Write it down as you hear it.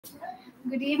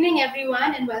Good evening,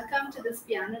 everyone, and welcome to this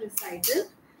piano recital.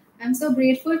 I'm so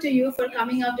grateful to you for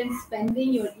coming out and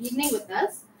spending your evening with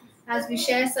us as we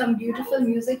share some beautiful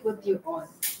music with you all.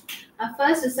 Our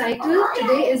first recital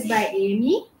today is by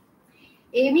Amy.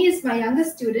 Amy is my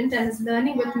youngest student and is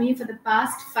learning with me for the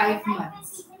past 5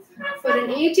 months. For an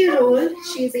 8-year-old,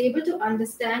 she is able to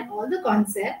understand all the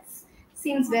concepts,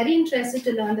 seems very interested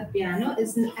to learn the piano,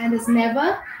 and is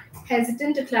never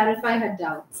hesitant to clarify her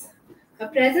doubts. Her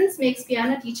presence makes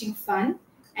piano teaching fun,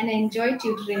 and I enjoy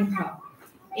tutoring her.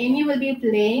 Amy will be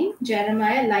playing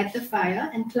Jeremiah Light the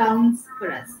Fire and Clowns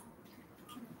for us.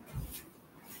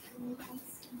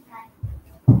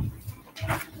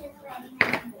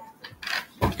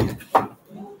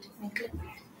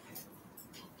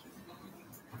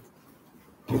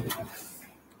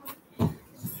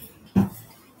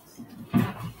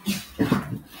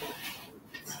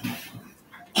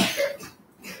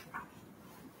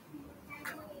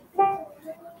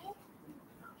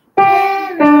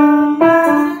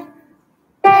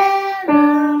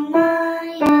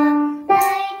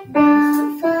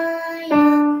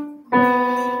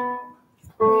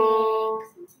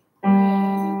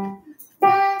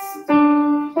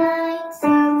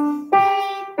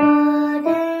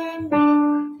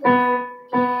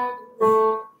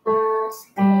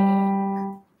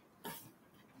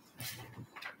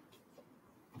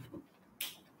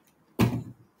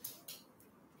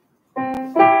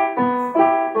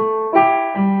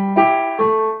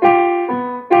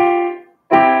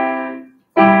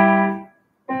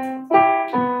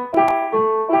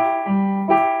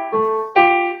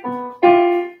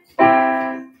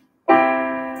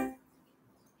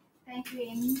 Thank you,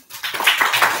 Amy.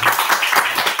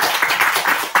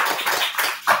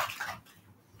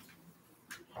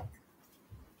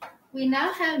 We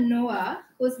now have Noah,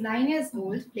 who's 9 years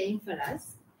old, playing for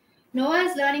us. Noah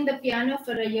is learning the piano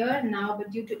for a year now,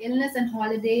 but due to illness and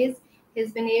holidays,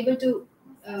 he's been able to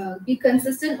be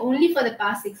consistent only for the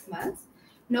past 6 months.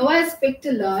 Noah is quick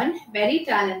to learn, very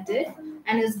talented,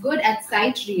 and is good at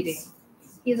sight reading.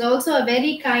 He is also a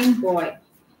very kind boy.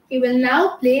 He will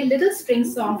now play Little String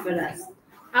Song for us.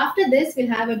 After this, we'll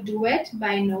have a duet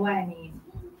by Noah and Amy.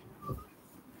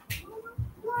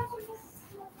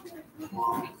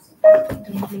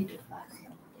 Don't play too fast.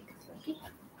 Okay?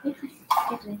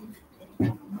 Get ready.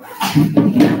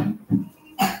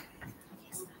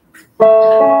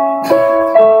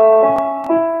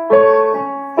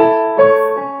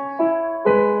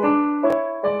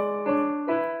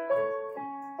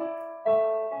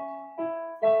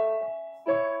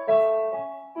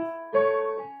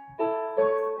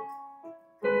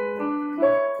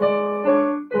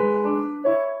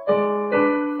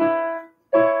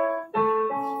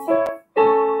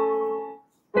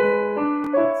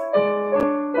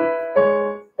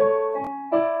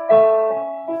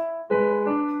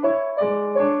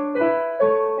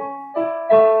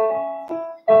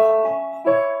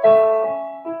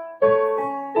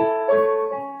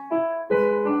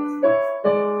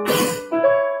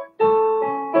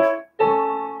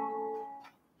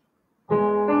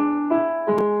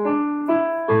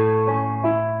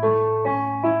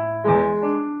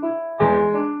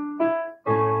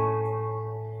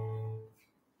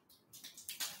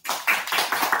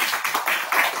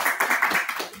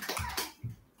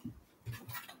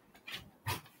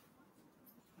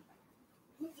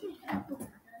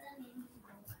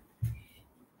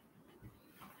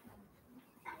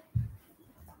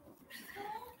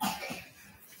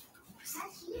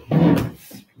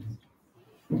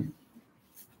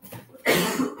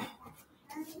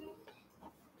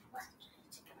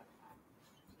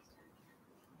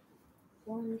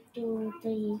 One, two,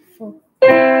 three, four.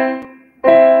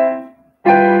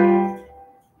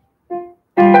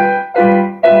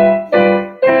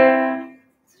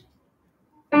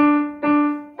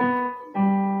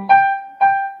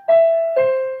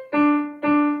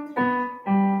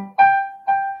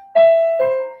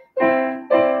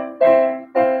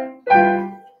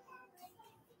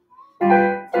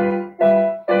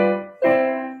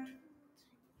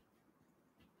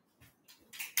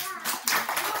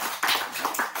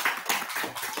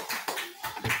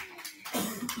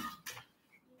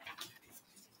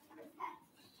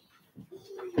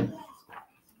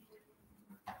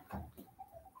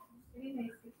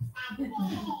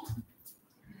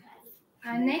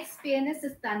 Our next pianist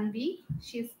is Tanvi.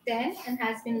 She's 10 and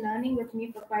has been learning with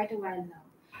me for quite a while now.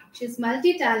 She's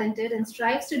multi-talented and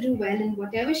strives to do well in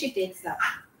whatever she takes up.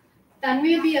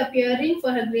 Tanvi will be appearing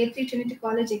for her Grade 3 Trinity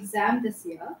College exam this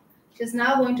year. She's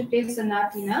now going to play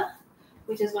Sonatina,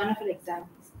 which is one of her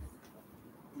examples.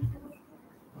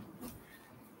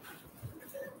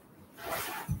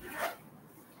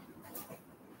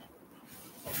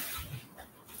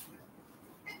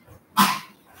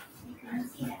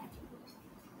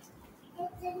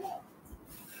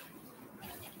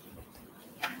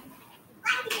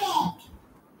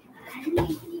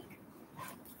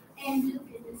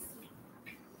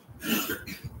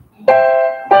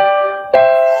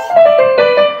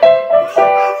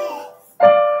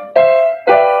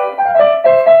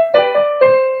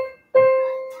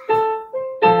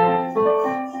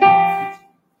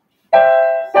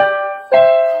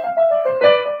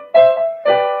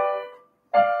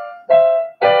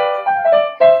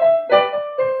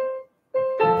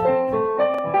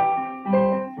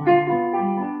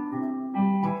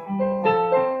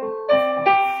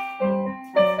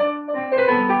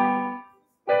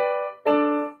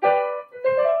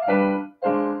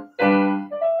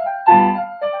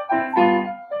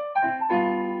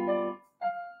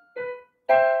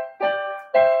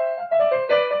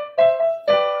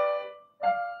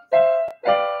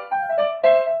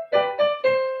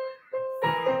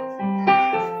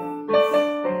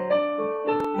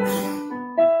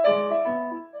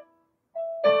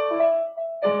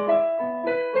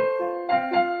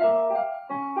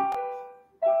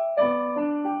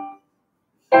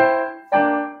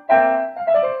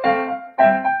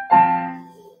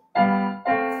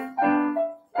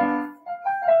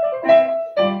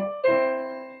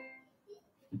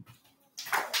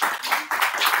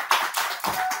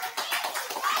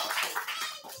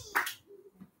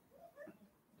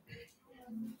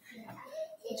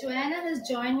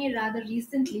 joined me rather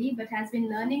recently but has been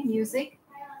learning music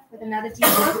with another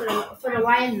teacher for a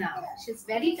while now. She's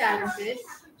very talented,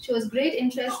 shows great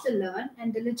interest to learn,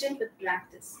 and diligent with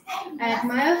practice. I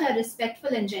admire her respectful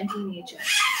and gentle nature.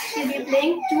 She'll be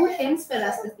playing two hymns for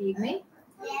us this evening.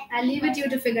 I'll leave it to you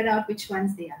to figure out which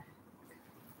ones they are.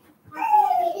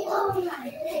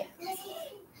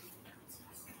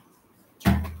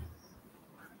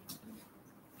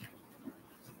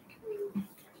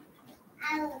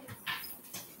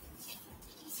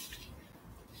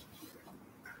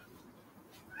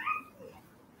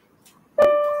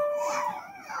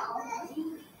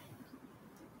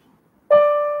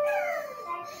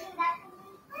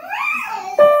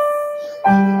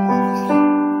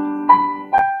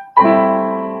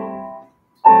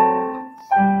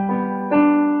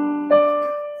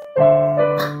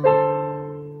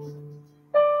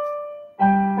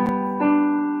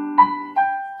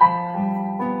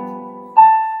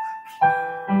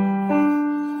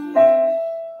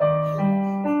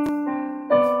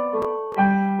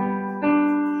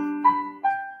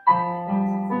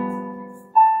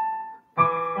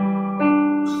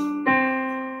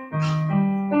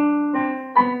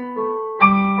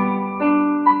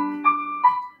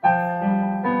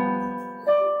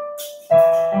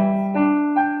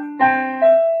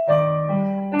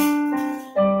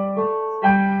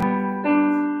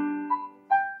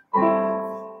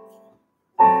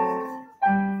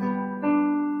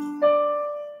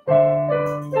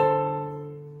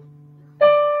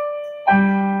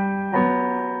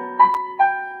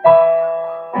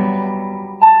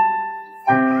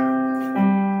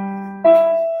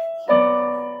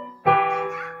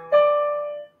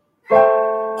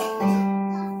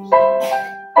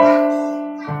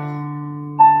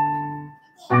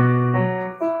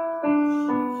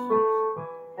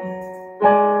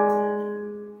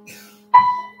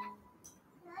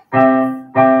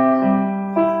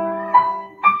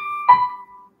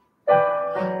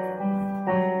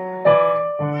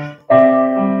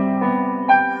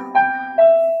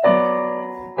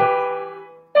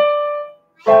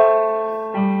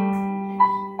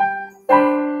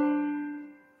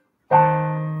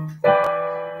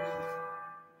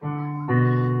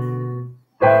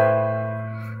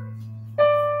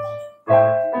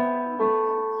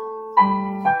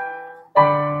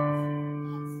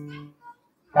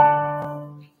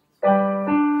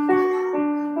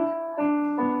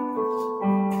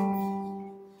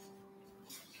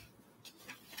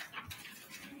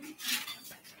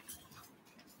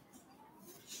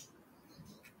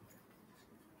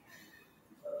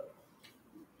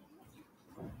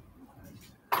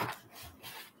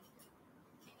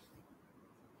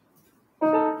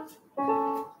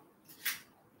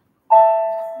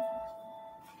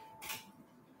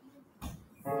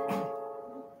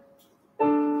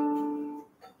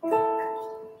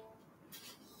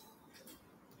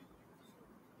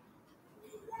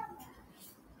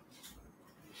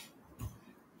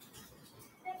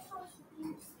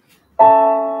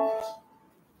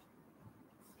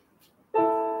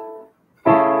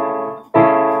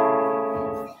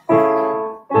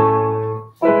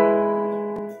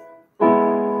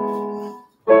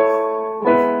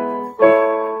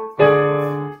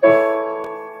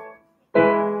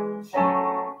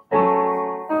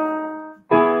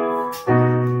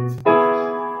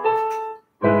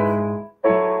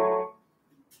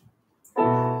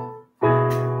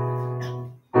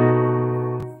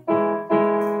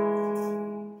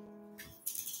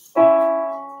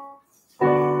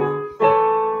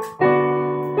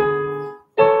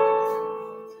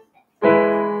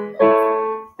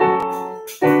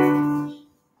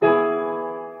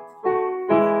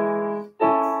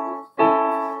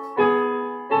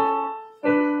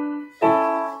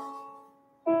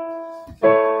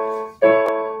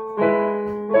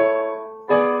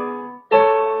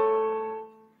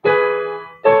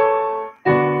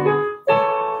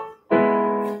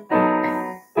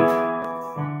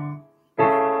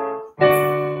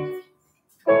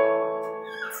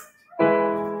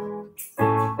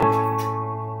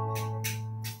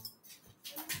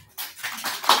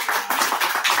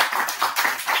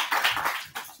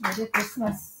 Merry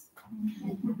Christmas.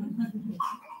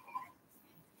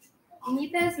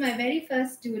 Anita is my very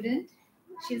first student.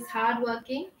 She's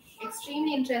hardworking,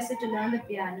 extremely interested to learn the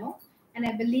piano, and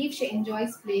I believe she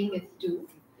enjoys playing it too.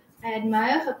 I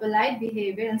admire her polite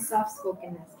behavior and soft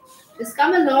spokenness. She's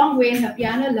come a long way in her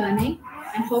piano learning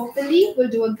and hopefully will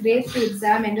do a grade 2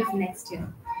 exam end of next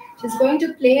year. She's going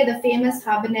to play the famous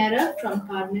habanera from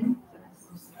Carmen for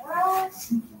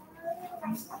us.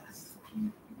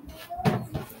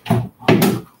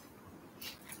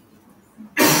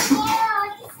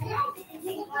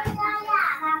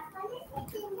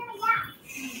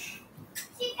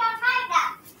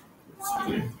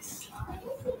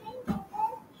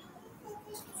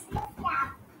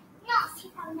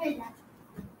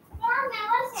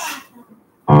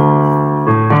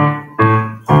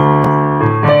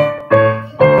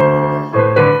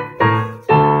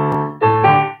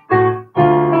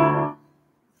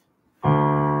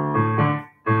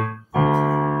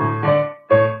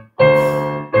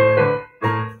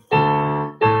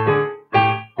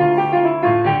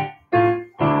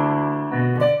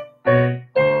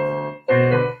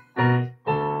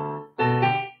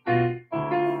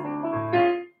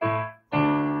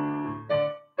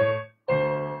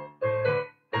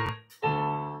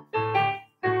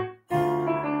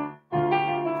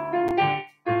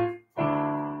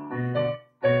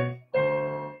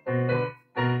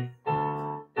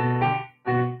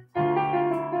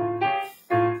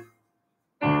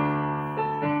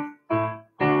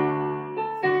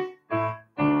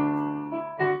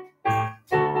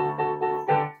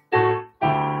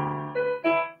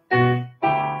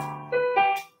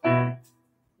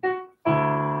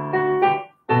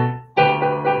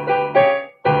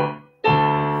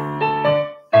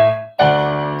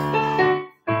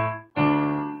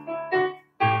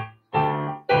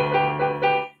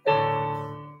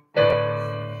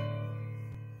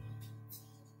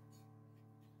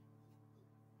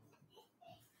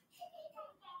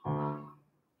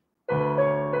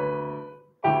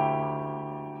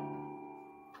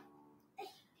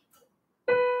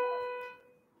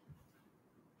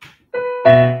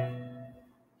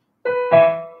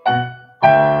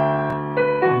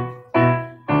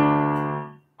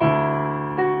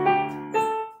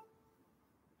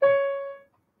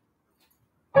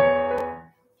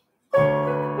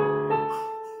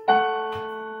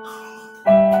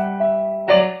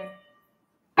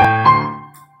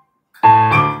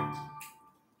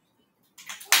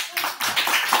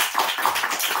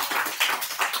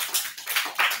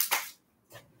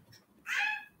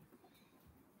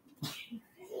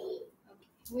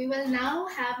 We will now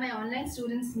have my online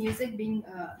students' music being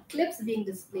clips being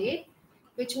displayed,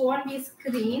 which won't be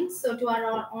screened. So, to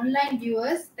our online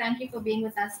viewers, thank you for being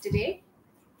with us today.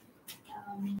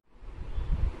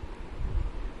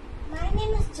 My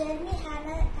name is Jeremy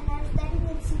Hannah and I'm studying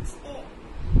in 6A.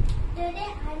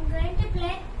 Today I'm going to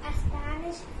play a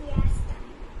Spanish fiesta.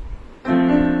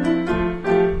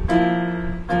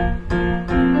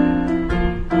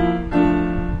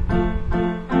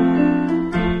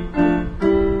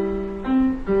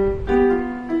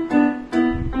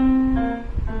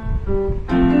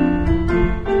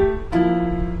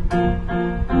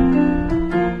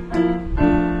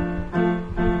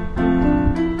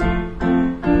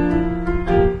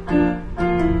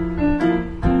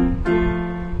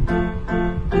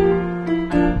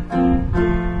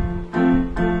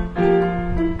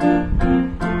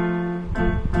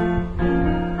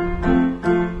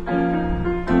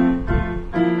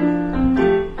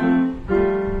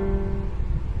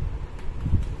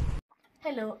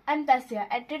 Hello, I'm Tasya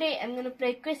and today I'm going to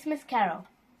play Christmas Carol.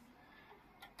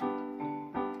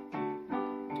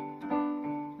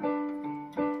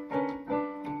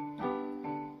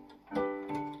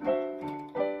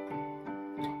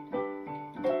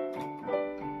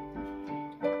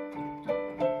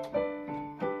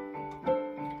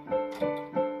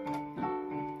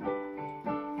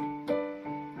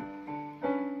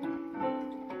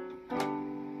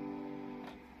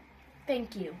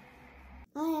 Thank you.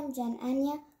 I am Jan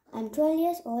Anya. I'm 12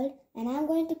 years old and I'm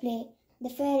going to play The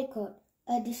Fairy Chord,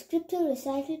 a descriptive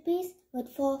recital piece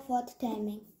with 4/4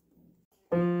 timing.